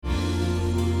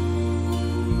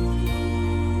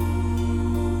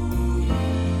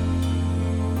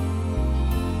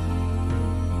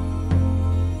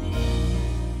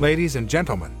Ladies and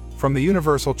gentlemen, from the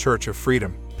Universal Church of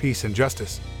Freedom, Peace and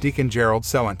Justice, Deacon Gerald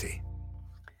Celente.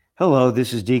 Hello,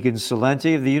 this is Deacon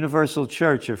Celente of the Universal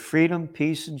Church of Freedom,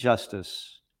 Peace and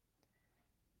Justice.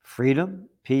 Freedom,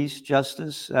 peace,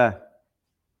 justice?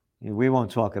 We won't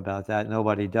talk about that.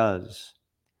 Nobody does.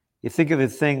 You think of a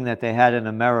thing that they had in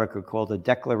America called the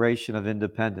Declaration of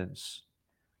Independence.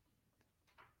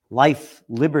 Life,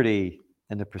 liberty,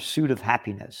 and the pursuit of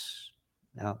happiness.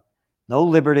 Now, no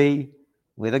liberty.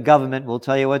 We're the government. We'll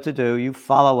tell you what to do. You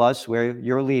follow us. We're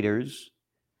your leaders.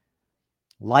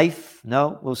 Life,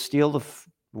 no, we'll steal the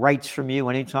rights from you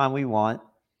anytime we want,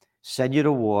 send you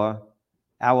to war.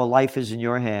 Our life is in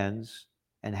your hands.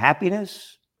 And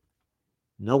happiness?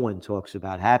 No one talks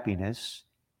about happiness.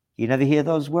 You never hear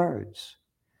those words.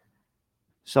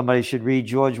 Somebody should read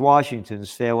George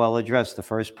Washington's farewell address, the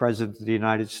first president of the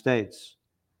United States.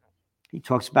 He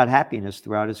talks about happiness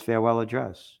throughout his farewell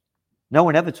address. No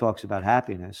one ever talks about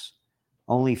happiness,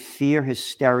 only fear,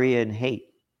 hysteria, and hate.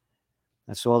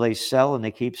 That's all they sell, and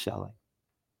they keep selling.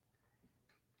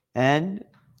 And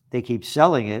they keep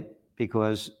selling it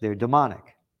because they're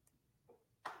demonic.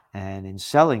 And in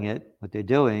selling it, what they're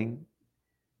doing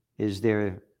is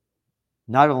they're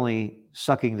not only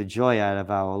sucking the joy out of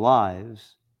our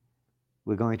lives,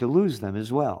 we're going to lose them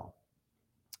as well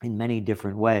in many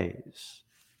different ways.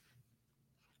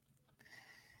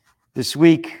 This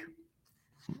week,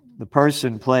 the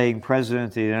person playing President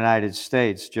of the United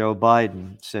States, Joe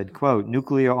Biden, said, quote,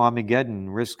 "Nuclear Armageddon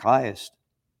risk highest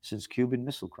since Cuban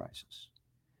Missile Crisis."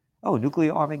 Oh,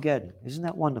 nuclear Armageddon. Isn't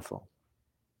that wonderful?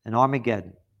 An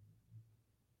Armageddon.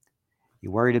 You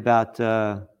worried about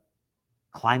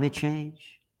climate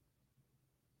change?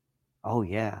 Oh,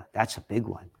 yeah, that's a big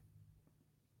one.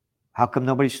 How come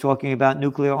nobody's talking about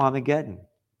nuclear Armageddon?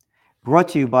 Brought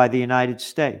to you by the United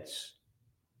States.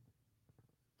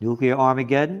 Nuclear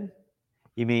Armageddon?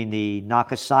 You mean the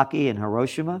Nagasaki and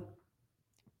Hiroshima?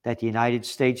 That the United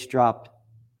States dropped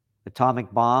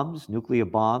atomic bombs, nuclear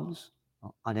bombs,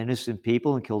 on innocent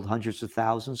people and killed hundreds of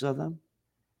thousands of them?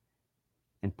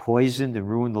 And poisoned and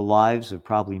ruined the lives of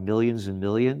probably millions and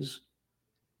millions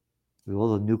with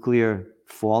all the nuclear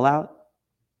fallout?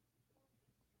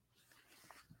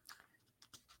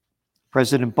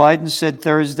 President Biden said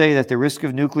Thursday that the risk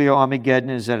of nuclear Armageddon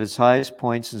is at its highest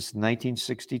point since the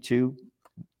 1962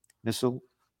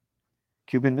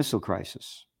 Cuban Missile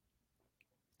Crisis.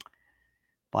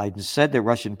 Biden said that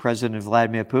Russian President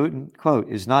Vladimir Putin, quote,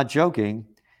 is not joking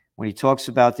when he talks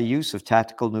about the use of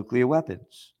tactical nuclear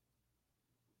weapons,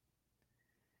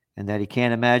 and that he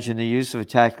can't imagine the use of a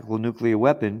tactical nuclear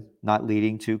weapon not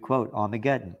leading to, quote,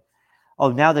 Armageddon.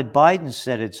 Oh, now that Biden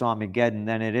said it's Armageddon,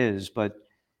 then it is, but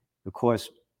of course,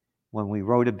 when we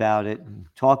wrote about it and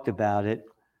talked about it,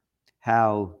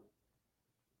 how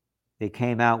they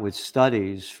came out with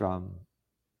studies from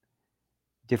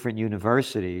different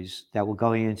universities that we're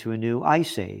going into a new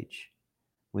ice age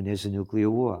when there's a nuclear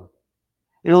war.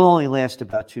 It'll only last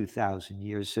about 2,000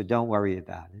 years, so don't worry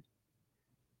about it.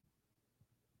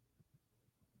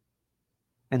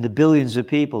 And the billions of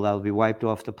people that will be wiped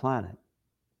off the planet.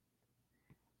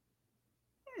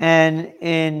 And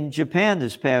in Japan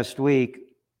this past week,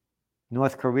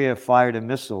 North Korea fired a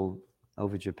missile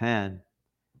over Japan.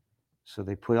 So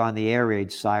they put on the air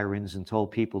raid sirens and told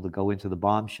people to go into the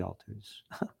bomb shelters.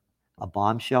 A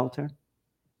bomb shelter?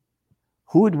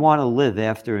 Who would want to live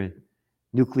after a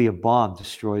nuclear bomb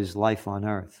destroys life on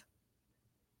Earth?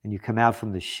 And you come out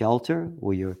from the shelter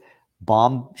or your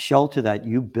bomb shelter that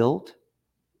you built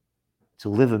to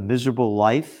live a miserable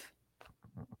life?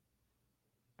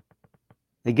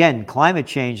 Again, climate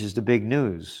change is the big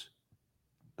news,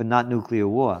 but not nuclear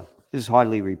war. This is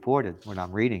hardly reported when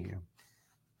I'm reading you.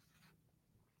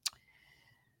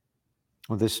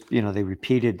 Well, this, they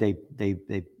repeated,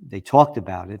 they talked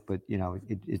about it, but,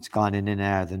 it's gone in and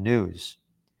out of the news.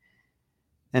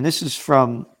 And this is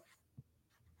from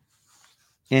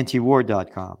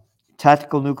antiwar.com.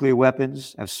 Tactical nuclear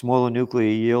weapons have smaller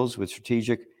nuclear yields with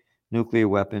strategic nuclear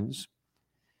weapons,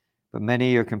 but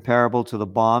many are comparable to the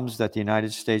bombs that the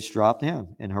United States dropped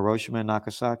in Hiroshima and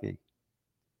Nagasaki.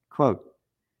 Quote,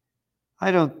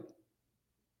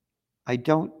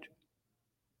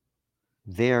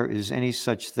 there is any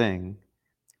such thing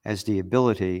as the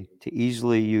ability to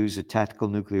easily use a tactical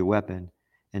nuclear weapon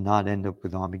and not end up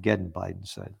with Armageddon, Biden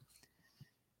said.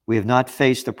 We have not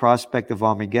faced the prospect of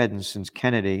Armageddon since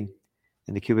Kennedy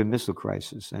and the Cuban Missile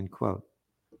Crisis, end quote.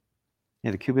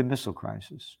 Yeah, the Cuban Missile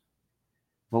Crisis.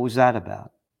 What was that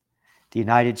about? The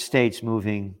United States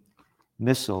moving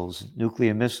missiles,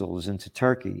 nuclear missiles, into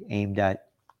Turkey aimed at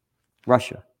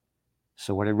Russia.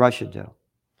 So what did Russia do?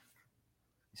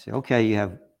 You say, okay, you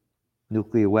have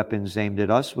nuclear weapons aimed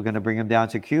at us, we're going to bring them down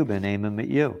to Cuba and aim them at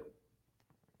you.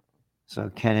 So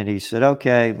Kennedy said,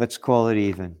 okay, let's call it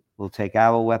even. We'll take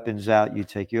our weapons out, you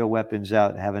take your weapons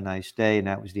out, have a nice day, and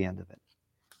that was the end of it.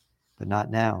 But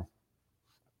not now.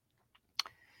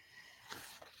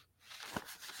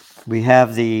 We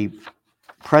have the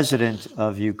president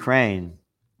of Ukraine,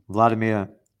 Vladimir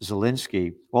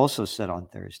Zelensky, also said on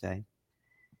Thursday,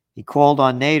 he called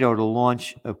on NATO to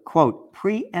launch a, quote,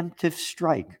 preemptive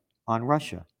strike on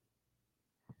Russia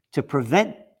to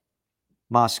prevent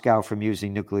Moscow from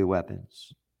using nuclear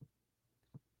weapons.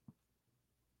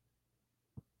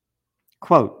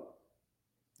 Quote,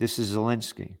 this is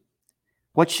Zelensky.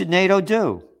 What should NATO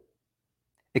do?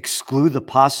 Exclude the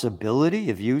possibility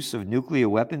of use of nuclear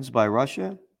weapons by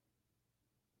Russia?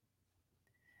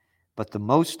 But the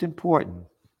most important,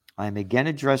 I am again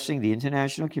addressing the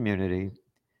international community,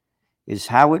 is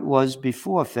how it was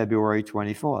before February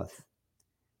 24th.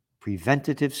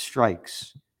 Preventative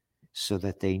strikes so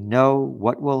that they know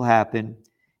what will happen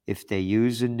if they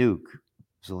use a nuke,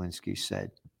 Zelensky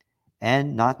said.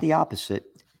 And not the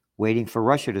opposite, waiting for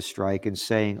Russia to strike and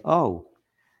saying, oh,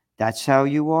 that's how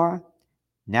you are?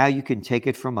 Now you can take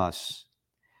it from us.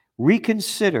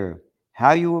 Reconsider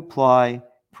how you apply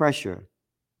pressure.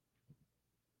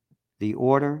 The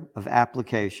order of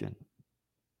application.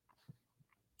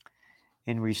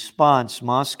 In response,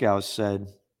 Moscow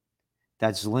said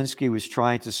that Zelensky was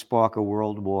trying to spark a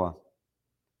world war.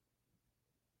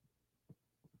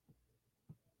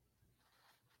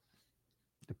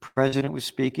 The president was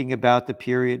speaking about the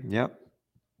period. Yep.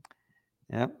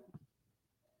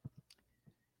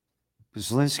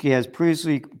 Zelensky has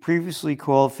previously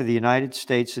called for the United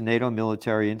States and NATO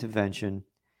military intervention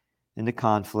in the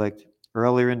conflict.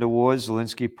 Earlier in the war,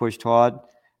 Zelensky pushed hard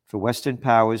for Western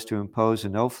powers to impose a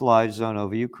no-fly zone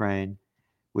over Ukraine,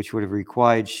 which would have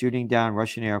required shooting down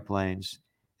Russian airplanes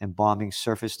and bombing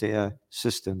surface-to-air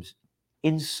systems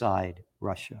inside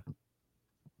Russia.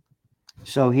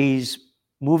 So he's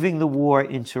moving the war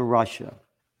into Russia.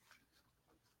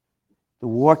 The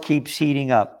war keeps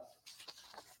heating up.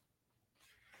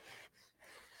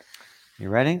 You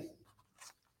ready?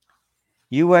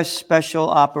 U.S. Special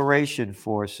Operation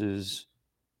Forces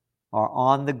are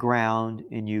on the ground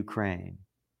in Ukraine.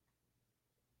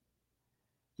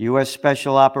 U.S.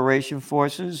 Special Operation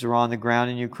Forces are on the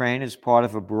ground in Ukraine as part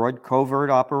of a broad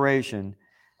covert operation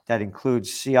that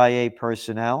includes CIA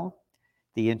personnel,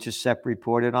 The Intercept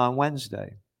reported on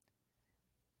Wednesday,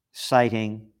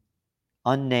 citing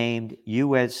unnamed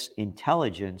U.S.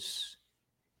 intelligence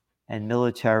and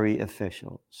military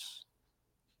officials.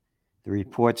 The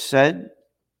report said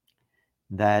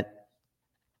that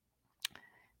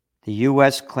the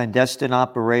U.S. clandestine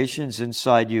operations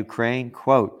inside Ukraine,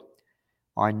 quote,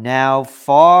 are now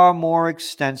far more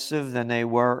extensive than they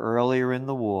were earlier in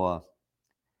the war,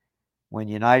 when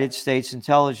United States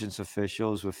intelligence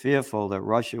officials were fearful that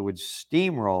Russia would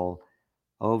steamroll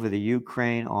over the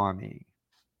Ukraine army.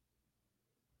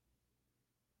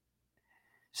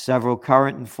 Several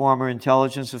current and former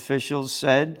intelligence officials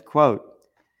said, quote,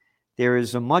 there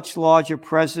is a much larger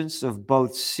presence of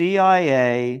both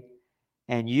CIA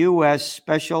and U.S.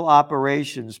 Special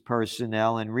Operations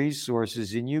personnel and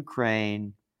resources in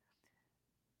Ukraine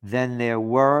than there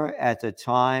were at the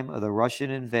time of the Russian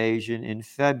invasion in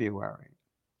February.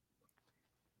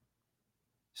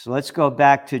 So let's go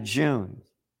back to June.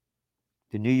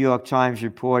 The New York Times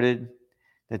reported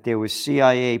that there was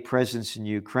CIA presence in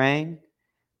Ukraine,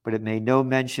 but it made no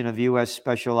mention of U.S.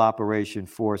 Special Operation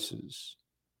Forces.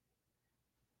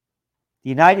 The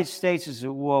United States is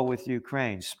at war with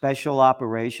Ukraine. Special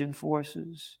Operation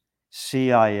Forces,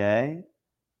 CIA,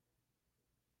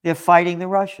 they're fighting the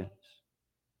Russians.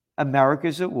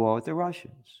 America's at war with the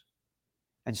Russians.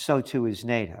 And so too is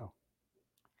NATO.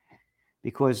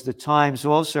 Because the Times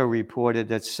also reported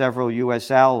that several U.S.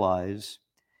 allies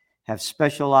have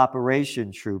special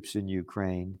operation troops in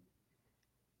Ukraine,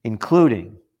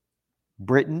 including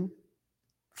Britain,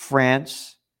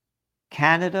 France,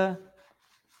 Canada,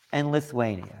 and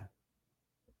Lithuania.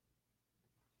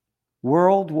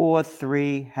 World War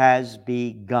III has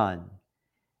begun,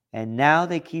 and now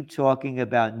they keep talking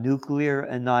about nuclear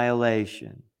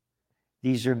annihilation.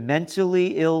 These are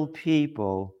mentally ill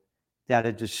people that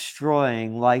are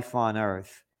destroying life on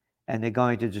Earth, and they're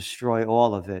going to destroy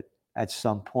all of it at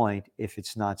some point if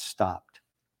it's not stopped.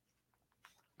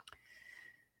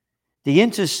 The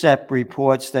Intercept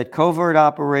reports that covert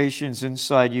operations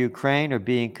inside Ukraine are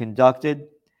being conducted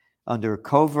under a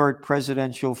covert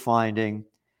presidential finding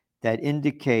that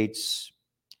indicates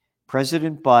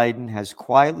President Biden has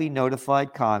quietly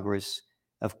notified Congress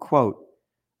of, quote,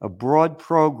 a broad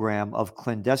program of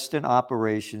clandestine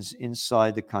operations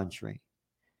inside the country.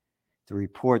 The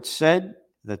report said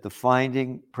that the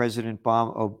finding President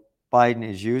Biden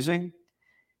is using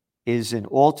is an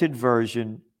altered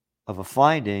version of a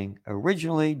finding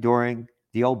originally during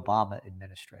the Obama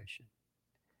administration.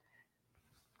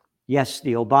 Yes,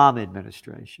 the Obama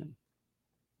administration.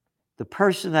 The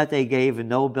person that they gave a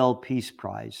Nobel Peace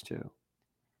Prize to.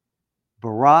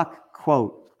 Barack,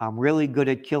 quote, "I'm really good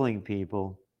at killing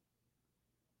people,"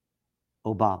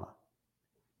 Obama.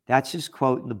 That's his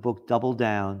quote in the book Double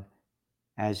Down,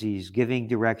 as he's giving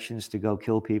directions to go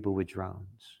kill people with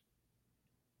drones.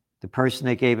 The person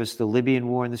that gave us the Libyan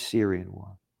war and the Syrian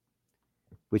war,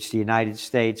 which the United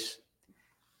States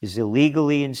is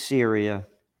illegally in Syria,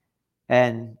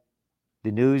 and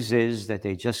the news is that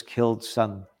they just killed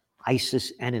some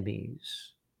ISIS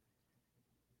enemies.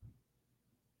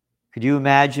 Could you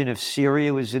imagine if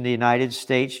Syria was in the United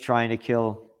States trying to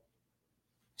kill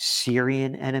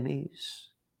Syrian enemies?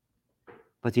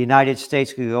 But the United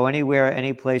States could go anywhere,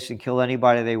 any place, and kill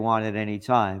anybody they want at any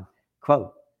time.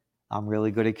 Quote, "I'm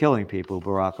really good at killing people,"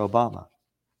 Barack Obama.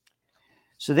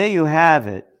 So there you have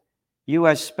it.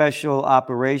 U.S. Special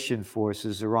Operation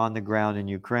Forces are on the ground in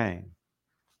Ukraine.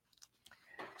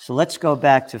 So let's go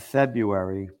back to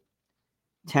February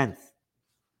 10th.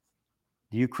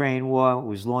 The Ukraine war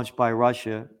was launched by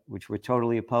Russia, which we're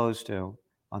totally opposed to,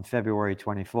 on February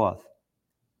 24th.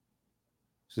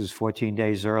 This is 14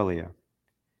 days earlier.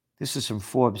 This is from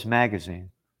Forbes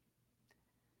magazine.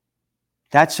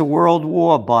 That's a world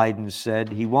war, Biden said.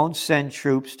 He won't send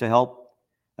troops to help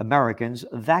Americans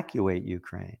evacuate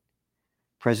Ukraine.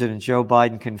 President Joe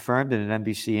Biden confirmed in an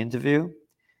NBC interview,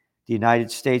 the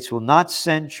United States will not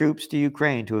send troops to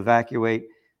Ukraine to evacuate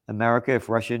America if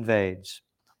Russia invades,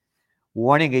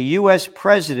 warning a U.S.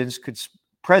 presence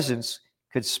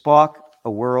could spark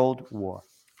a world war.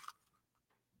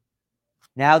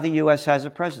 Now the U.S. has a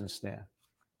presence there.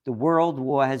 The world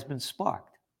war has been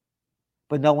sparked,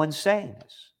 but no one's saying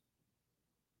this.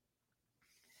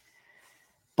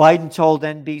 Biden told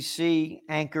NBC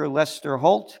anchor Lester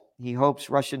Holt he hopes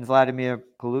Russian Vladimir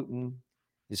Putin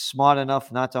is smart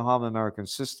enough not to harm American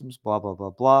systems, blah, blah, blah,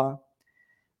 blah.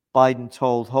 Biden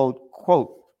told Holt,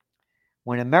 quote,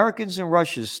 "When Americans and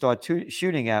Russians start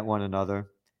shooting at one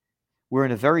another, we're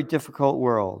in a very difficult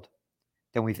world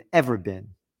than we've ever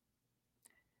been."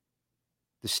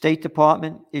 The State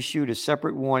Department issued a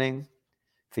separate warning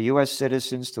for U.S.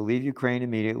 citizens to leave Ukraine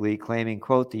immediately, claiming,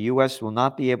 quote, "The U.S. will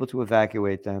not be able to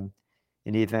evacuate them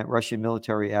in the event Russian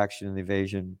military action and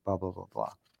invasion, blah, blah, blah,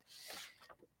 blah."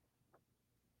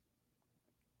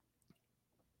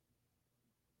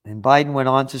 And Biden went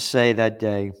on to say that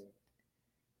day,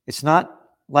 "It's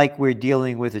not like we're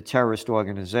dealing with a terrorist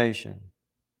organization.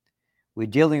 We're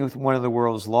dealing with one of the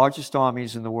world's largest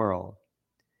armies in the world.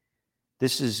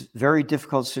 This is a very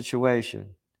difficult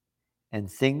situation,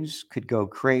 and things could go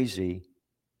crazy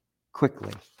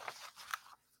quickly."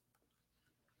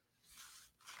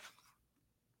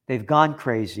 They've gone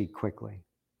crazy quickly.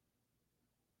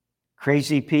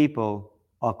 Crazy people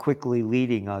are quickly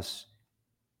leading us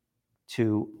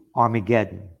to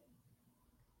Armageddon.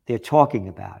 They're talking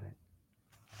about it.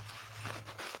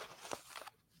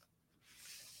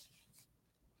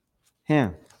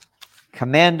 Here,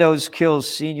 commandos kill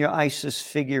senior ISIS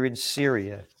figure in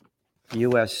Syria, the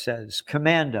U.S. says.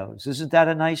 Commandos, isn't that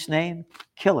a nice name?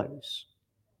 Killers.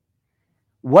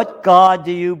 What God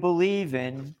do you believe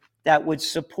in that would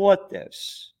support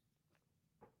this?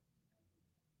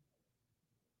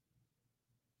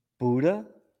 Buddha?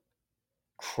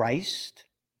 Christ?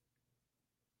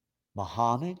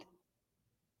 Muhammad?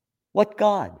 What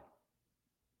God?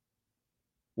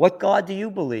 What God do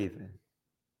you believe in?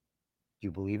 Do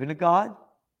you believe in a God?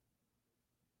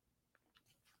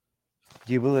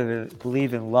 Do you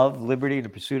believe in love, liberty, and the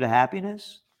pursuit of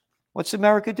happiness? What's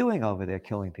America doing over there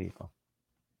killing people?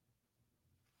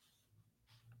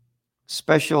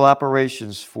 Special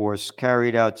Operations Force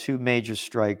carried out 2 major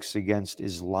strikes against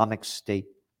Islamic State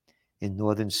in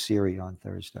northern Syria on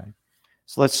Thursday.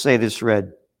 So let's say this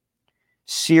read,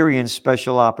 Syrian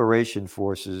Special Operation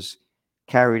Forces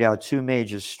carried out 2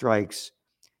 major strikes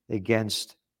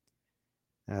against,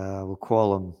 we'll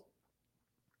call them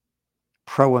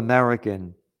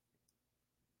pro-American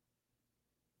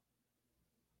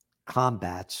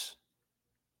combats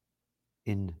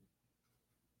in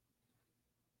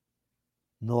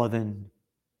northern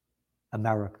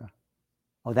America.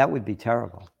 Oh, that would be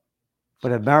terrible.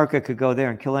 But America could go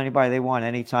there and kill anybody they want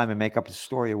anytime and make up a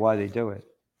story of why they do it.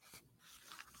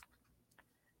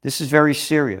 This is very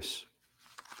serious.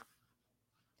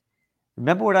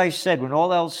 Remember what I said, when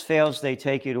all else fails, they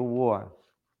take you to war.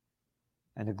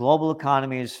 And the global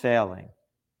economy is failing.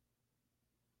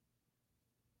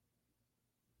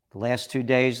 The last 2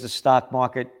 days, the stock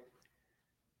market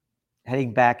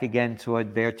heading back again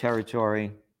toward bear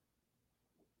territory.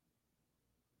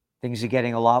 Things are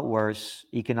getting a lot worse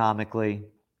economically.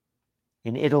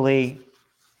 In Italy,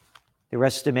 they're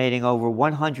estimating over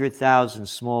 100,000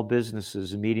 small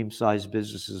businesses and medium-sized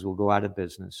businesses will go out of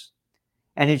business.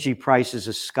 Energy prices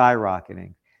are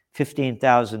skyrocketing.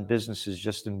 15,000 businesses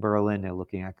just in Berlin they're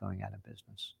looking at going out of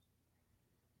business.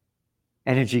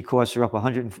 Energy costs are up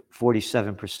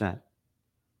 147%.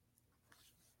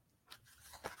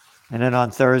 And then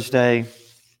on Thursday,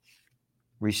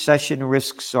 recession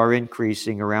risks are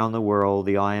increasing around the world,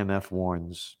 the IMF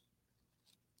warns.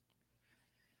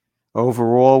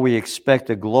 Overall, we expect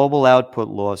a global output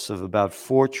loss of about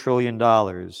 $4 trillion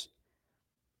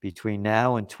between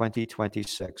now and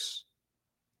 2026,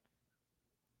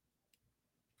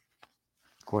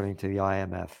 according to the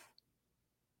IMF.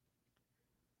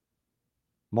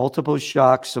 Multiple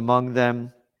shocks among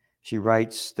them, she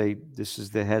writes, this is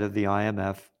the head of the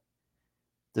IMF,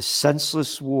 the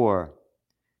senseless war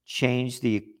changed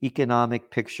the economic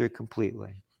picture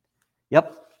completely.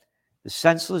 Yep, the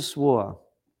senseless war.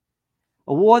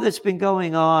 A war that's been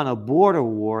going on, a border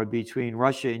war between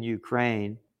Russia and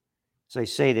Ukraine. As I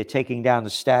say, they're taking down the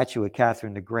statue of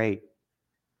Catherine the Great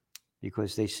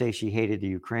because they say she hated the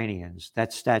Ukrainians.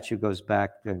 That statue goes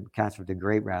back to Catherine the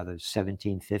Great,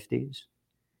 1750s.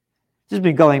 This has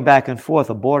been going back and forth,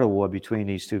 a border war between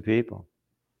these two people.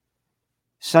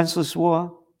 Senseless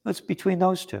war, it's between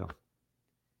those two.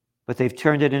 But they've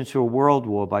turned it into a world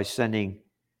war by sending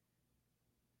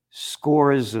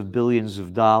scores of billions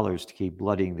of dollars to keep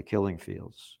bloodying the killing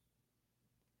fields.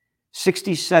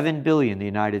 $67 billion the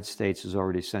United States has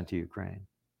already sent to Ukraine.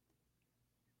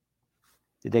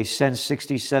 Did they send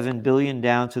 $67 billion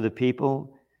down to the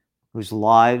people whose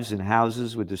lives and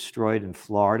houses were destroyed in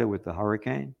Florida with the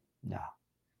hurricane? No,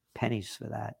 pennies for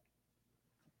that.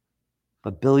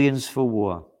 But billions for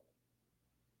war.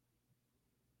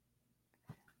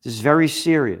 This is very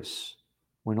serious.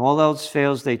 When all else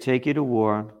fails, they take you to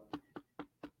war.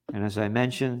 And as I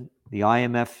mentioned, the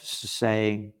IMF is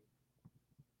saying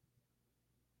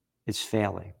it's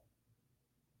failing.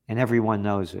 And everyone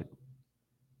knows it.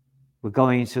 We're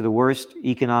going into the worst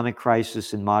economic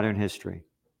crisis in modern history.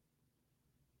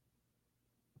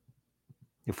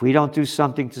 If we don't do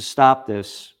something to stop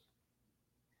this,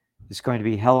 it's going to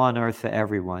be hell on earth for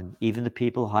everyone, even the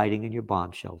people hiding in your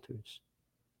bomb shelters.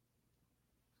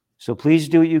 So please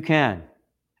do what you can.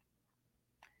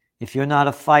 If you're not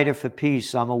a fighter for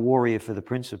peace, I'm a warrior for the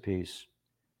Prince of Peace,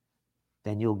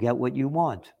 then you'll get what you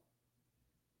want.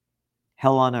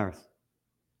 Hell on earth.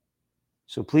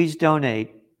 So please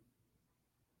donate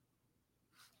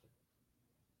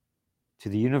to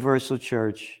the Universal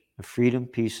Church of Freedom,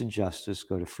 Peace, and Justice.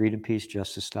 Go to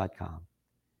freedompeacejustice.com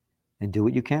and do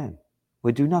what you can,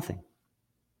 or do nothing.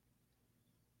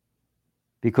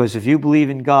 Because if you believe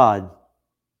in God,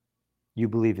 you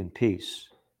believe in peace.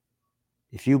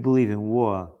 If you believe in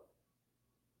war,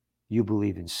 you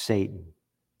believe in Satan.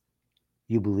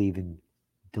 You believe in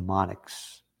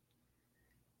demonics.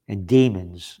 And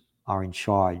demons are in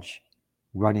charge,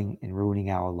 running and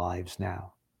ruining our lives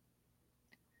now.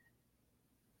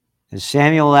 As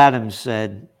Samuel Adams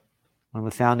said, one of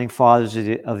the founding fathers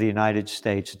of the United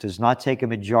States, it does not take a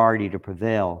majority to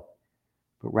prevail,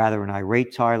 but rather an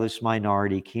irate, tireless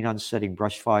minority keen on setting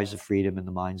brush fires of freedom in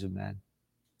the minds of men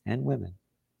and women.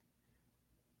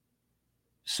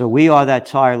 So we are that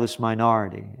tireless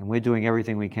minority, and we're doing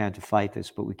everything we can to fight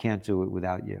this, but we can't do it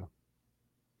without you.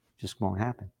 It just won't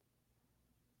happen.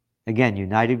 Again,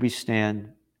 united we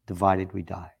stand, divided we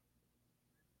die.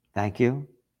 Thank you.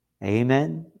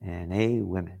 Amen and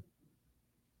amen.